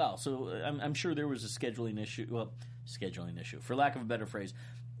that as well. So I'm sure there was a scheduling issue. Well, scheduling issue, for lack of a better phrase.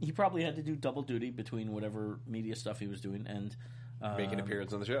 He probably had to do double duty between whatever media stuff he was doing and making an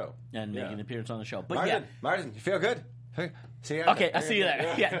appearance on the show. And making an appearance on the show. But Martin, you feel good? See you. Okay, I see you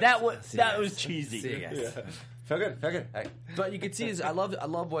there. Yeah, that was cheesy. See you guys. Yeah. Feel good. Hey. But you could see I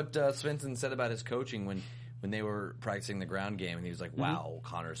love what Svensson said about his coaching when they were practicing the ground game, and he was like, "Wow,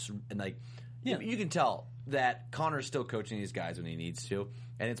 Connor's," and like you can tell that Connor's still coaching these guys when he needs to,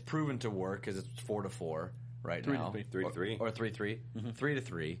 and it's proven to work because it's 4-4 right now, 3-3 or 3-3,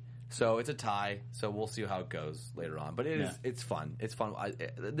 3-3. So it's a tie. So we'll see how it goes later on. But it's fun. It's fun.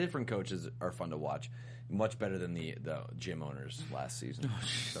 The different coaches are fun to watch. Much better than the gym owners last season.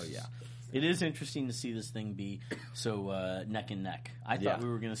 So yeah. It is interesting to see this thing be so neck and neck. I thought we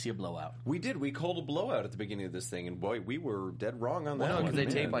were going to see a blowout. We did. We called a blowout at the beginning of this thing, and boy, we were dead wrong on that. Well, one.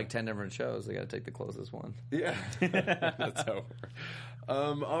 because they tape like 10 different shows. They got to take the closest one. Yeah, that's over.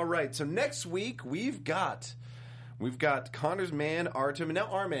 All right. So next week we've got Connor's man Artem, and now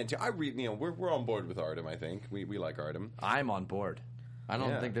our man too. We're on board with Artem. I think we like Artem. I'm on board. I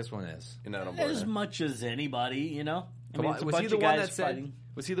don't think this one is. You're not on board. As much as anybody, Was he the one that said?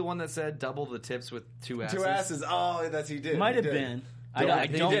 Was he the one that said double the tips with 2 asses? 2 asses. Oh, he did. Might have He did. been. I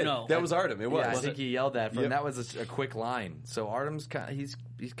don't know. That was Artem. It was. Yeah, I think he yelled that. Yep. That was a quick line. So Artem's he's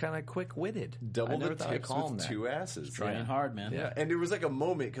kind of quick witted. Double the tips with 2 asses. Trying hard, man. Yeah, and it was like a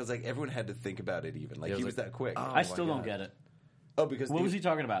moment because everyone had to think about it. Even he was that quick. I still don't get it. Oh, because what was he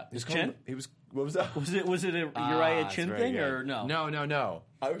talking about? His chin? He was. What was that? Was it a Uriah chin thing or no? No.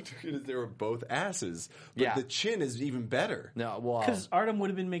 I took it as they were both asses, but the chin is even better. No, well, because Artem would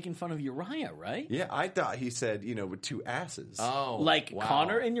have been making fun of Uriah, right? Yeah, I thought he said with 2 asses. Oh, like wow.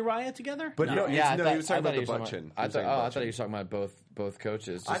 Connor and Uriah together? But no, he was talking about the butt chin. I thought he was talking about both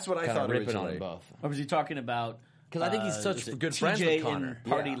coaches. That's what I thought ripping originally. on both. Or was he talking about? Because I think he's such good friends TJ with Connor.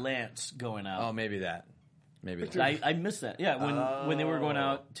 and Party Lance going out. Oh, maybe that. Maybe I missed that. Yeah, when they were going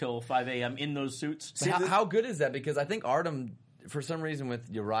out till 5 a.m. in those suits. See, how good is that? Because I think Artem, for some reason with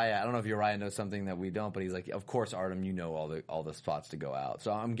Uriah, I don't know if Uriah knows something that we don't, but he's like, of course, Artem, you know all the spots to go out.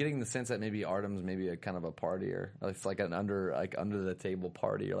 So I'm getting the sense that maybe Artem's maybe a kind of a partier. It's like an under the table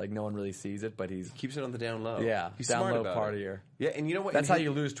partier. Like no one really sees it, but he keeps it on the down low. Yeah, he's down smart low about partier. Yeah, and you know what? That's how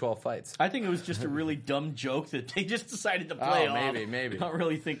you lose 12 fights. I think it was just a really dumb joke that they just decided to play off. Maybe. I don't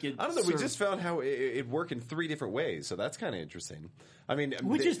really think it. I don't know. We just found how it worked in 3 different ways, so that's kind of interesting. I mean,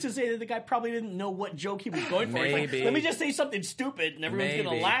 which is to say that the guy probably didn't know what joke he was going for. Maybe. Like, let me just say something stupid, and everyone's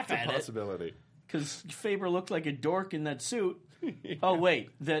going to laugh at it. Possibility. Because Faber looked like a dork in that suit. Oh wait,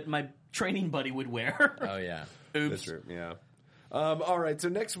 that my training buddy would wear. Oh yeah, oops. That's true. Yeah. All right, so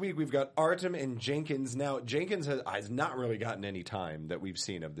next week we've got Artem and Jenkins. Now Jenkins has not really gotten any time that we've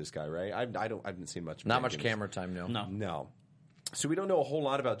seen of this guy, right? I haven't seen much. Of not Jenkins. much camera time. No. So we don't know a whole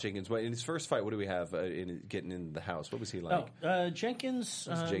lot about Jenkins. But in his first fight, what do we have in getting in the house? What was he like? Jenkins.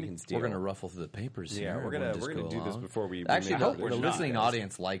 What's Jenkins' deal? We're going to ruffle through the papers. Yeah, here. we're gonna do this before we actually. I make hope our the predictions. listening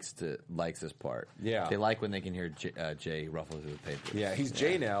audience likes this part. Yeah, they like when they can hear Jay ruffle through the papers. Yeah, he's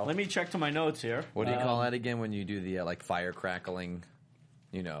Jay now. Let me check to my notes here. What do you call that again when you do the like fire crackling?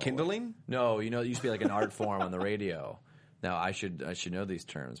 You know, kindling? No, it used to be like an art form on the radio. Now I should know these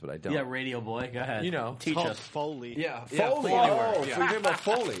terms, but I don't. Yeah, radio boy, go ahead. Teach us. Foley. Yeah, Foley. Foley. Oh, so you're talking about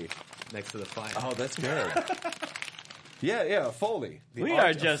Foley next to the fire. Oh, that's good. Yeah, Foley. The We art are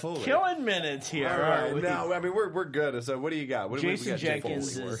of just Foley. killing minutes here. All right, now I mean we're good. So what do you got? What Jason we got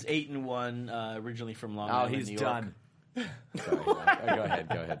Jenkins Foley is 8-1, originally from Long Oh, Island, he's New York. done. Sorry, go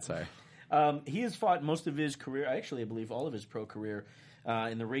ahead. Sorry. He has fought most of his career, actually I believe all of his pro career,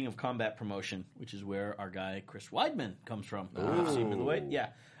 in the Ring of Combat promotion, which is where our guy Chris Weidman comes from. UFC middleweight. Yeah.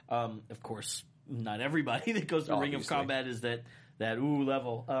 Of course, not everybody that goes to Ring of Combat is that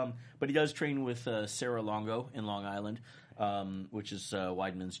level. But he does train with Sarah Longo in Long Island, which is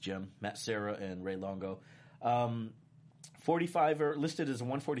Weidman's gym. Matt Sarah and Ray Longo. 45er, listed as a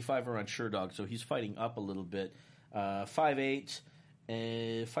 145er on SureDog, so he's fighting up a little bit. 5'8",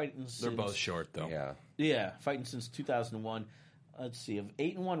 fighting since... They're both short, though. Yeah, fighting since 2001. Let's see, of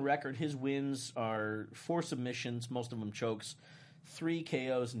 8-1 record, his wins are 4 submissions, most of them chokes, 3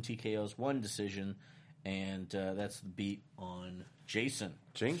 KOs and TKOs, 1 decision, and that's the beat on Jason.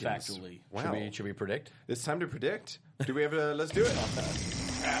 Jenkins. Factually. Wow. Should we predict? It's time to predict. Do we have let's do it.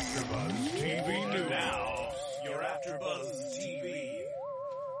 AfterBuzz TV News. Now, your AfterBuzz TV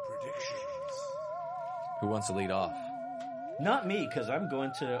predictions. Who wants to lead off? Not me, because I'm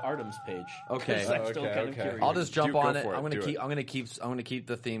going to Artem's page. Okay. 'Cause I'm still kind of curious. I'll just jump Go on it. for it. I'm Do it. going to keep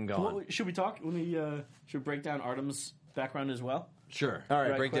the theme going. Well, should we talk? Should we break down Artem's background as well? Sure. All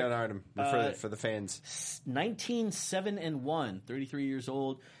right, Right, break quick. down Artem for the fans. 19-7-1, 33 years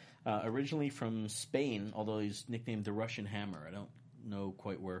old, originally from Spain, although he's nicknamed the Russian Hammer. I don't know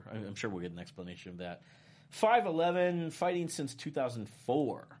quite where. I'm sure we'll get an explanation of that. 5'11", fighting since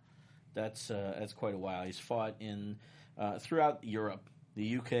 2004. That's quite a while. He's fought in throughout Europe,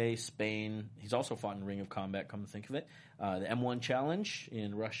 the UK, Spain. He's also fought in Ring of Combat, come to think of it. The M1 Challenge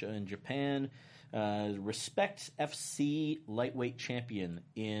in Russia and Japan. Respect FC lightweight champion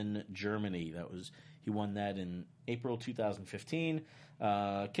in Germany. He won that in April 2015.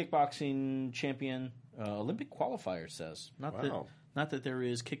 Kickboxing champion, Olympic qualifier says. Not that there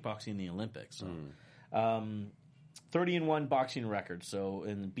is kickboxing in the Olympics. So. 30-1 boxing record. So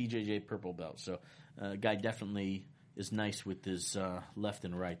in BJJ purple belt. So guy definitely is nice with his left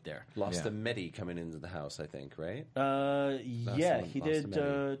and right there. Lost a Medi coming into the house, I think, right? Yeah, he did.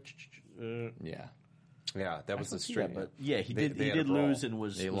 Yeah, that was the stream. But yeah, he they did had a brawl. lose and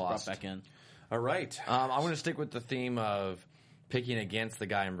was brought lost. back in. All right. I'm going to stick with the theme of picking against the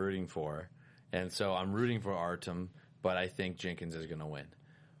guy I'm rooting for. And so I'm rooting for Artem, but I think Jenkins is going to win.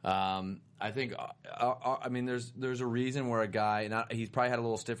 I think, I mean, there's a reason where a guy, he's probably had a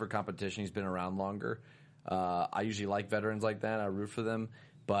little stiffer competition. He's been around longer. I usually like veterans like that. I root for them.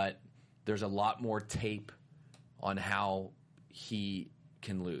 But there's a lot more tape on how he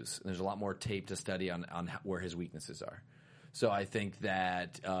can lose. There's a lot more tape to study on where his weaknesses are. So I think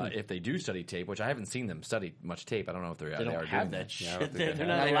that if they do study tape, which I haven't seen them study much tape, I don't know if they Don't are have doing that shit. I don't think They're they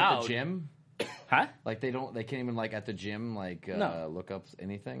not Not even allowed. at the gym. Huh? Like they can't even like at the gym No. look up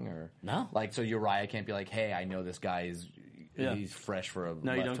anything or No. Like so Uriah can't be like, hey, I know this guy is he's fresh for a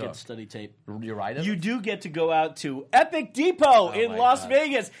No, you left don't get hook. to study tape. Uriah doesn't? You do get to go out to Epic Depot in my Las God.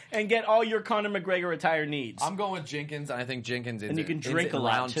 Vegas and get all your Conor McGregor attire needs. I'm going with Jenkins, and I think Jenkins is And you can is drink in a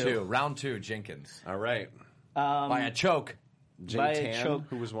lot, round too. two. Round 2, Jenkins All right. by a choke. Jay by a Tan, choke.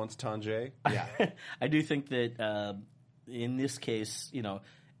 who was once Tanjay. Yeah, I do think that in this case,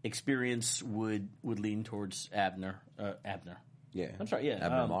 experience would lean towards Abner. Yeah. I'm sorry. Yeah.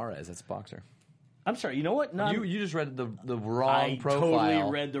 Abner Mares, that's a boxer. I'm sorry. You know what? No, You just read the wrong I profile.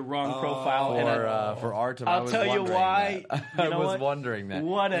 totally read the wrong profile. And for Artem. I'll tell you why. I was wondering that.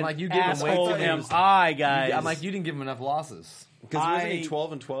 What an I'm you gave him way asshole too many- am I, guys? I'm like, you didn't give him enough losses. Because wasn't he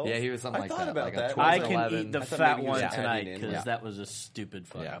 12-12? Yeah, he was something like I thought that. about like that. 12 I to can 11. eat the I thought fat maybe he one was tonight adding in. because Yeah. that was a stupid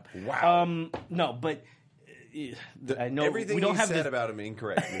fuck Yeah. up. Wow. No, but I know Everything we don't he have said the, about him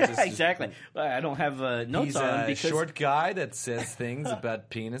incorrect. exactly. I don't have notes He's on him a because short guy that says things about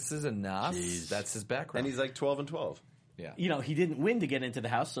penises enough. That's his background. And he's like 12-12. yeah. he didn't win to get into the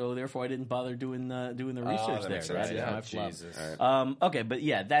house, so therefore I didn't bother doing the research that there. makes sense. That is Yeah. my flub. Jesus. Okay, but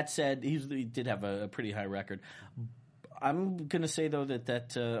yeah, that said, he did have a pretty high record. I'm going to say though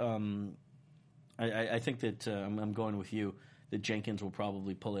that I think that I'm going with you that Jenkins will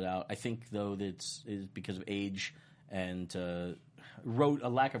probably pull it out. I think though that it's because of age and a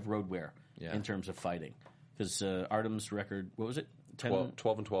lack of road wear in terms of fighting. Because Artem's record, what was it? 12-12.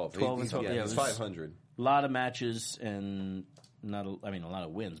 12 and 12. Yeah, he's it was 500. A lot of matches and a lot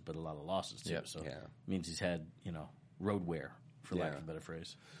of wins, but a lot of losses too. Yep. So Yeah. it means he's had road wear, for lack of a better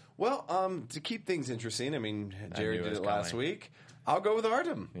phrase. Well, to keep things interesting, I mean, Jared knew it did was it last coming. week. I'll go with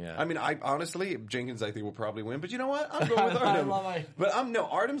Artem. Yeah. I mean, I honestly, Jenkins, I think will probably win. But you know what? I'm going with Artem. But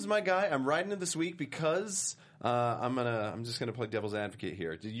Artem's my guy. I'm riding it this week because I'm just gonna play devil's advocate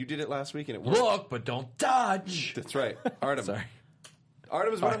here. You did it last week and it worked. Look, but don't touch. That's right, Artem. Sorry.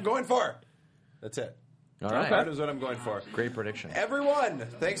 Artem is what I'm going for. That's it. All right. Artem is what I'm going for. Great prediction. Everyone,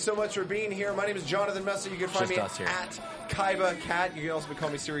 thanks so much for being here. My name is Jonathan Messer. You can find Just me us here. at Kaiba Cat. You can also call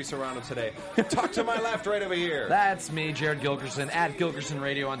me Siri Serrano today. Talk to my left right over here. That's me, Jared Gilkerson, at Gilkerson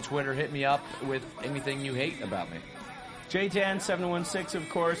Radio on Twitter. Hit me up with anything you hate about me. JTAN716, of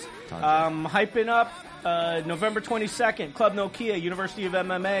course. Hyping up November 22nd, Club Nokia, University of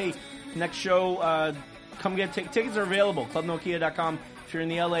MMA. Next show, come get tickets are available. ClubNokia.com. If you're in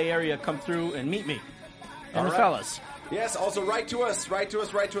the LA area, come through and meet me. And All the right. fellas. Yes, also write to us.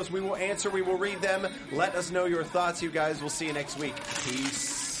 We will answer. We will read them. Let us know your thoughts, you guys. We'll see you next week.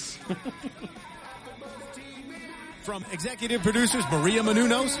 Peace. From executive producers Maria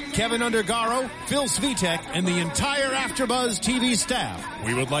Menounos, Kevin Undergaro, Phil Svitek, and the entire AfterBuzz TV staff,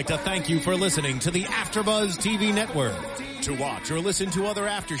 we would like to thank you for listening to the AfterBuzz TV network. To watch or listen to other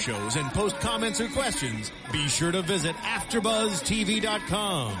after shows and post comments or questions, be sure to visit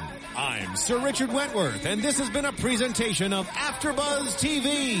AfterBuzzTV.com. I'm Sir Richard Wentworth, and this has been a presentation of AfterBuzz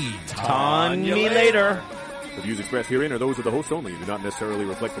TV. On me later. The views expressed herein are those of the hosts only and do not necessarily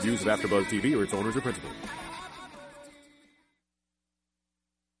reflect the views of AfterBuzz TV or its owners or principals.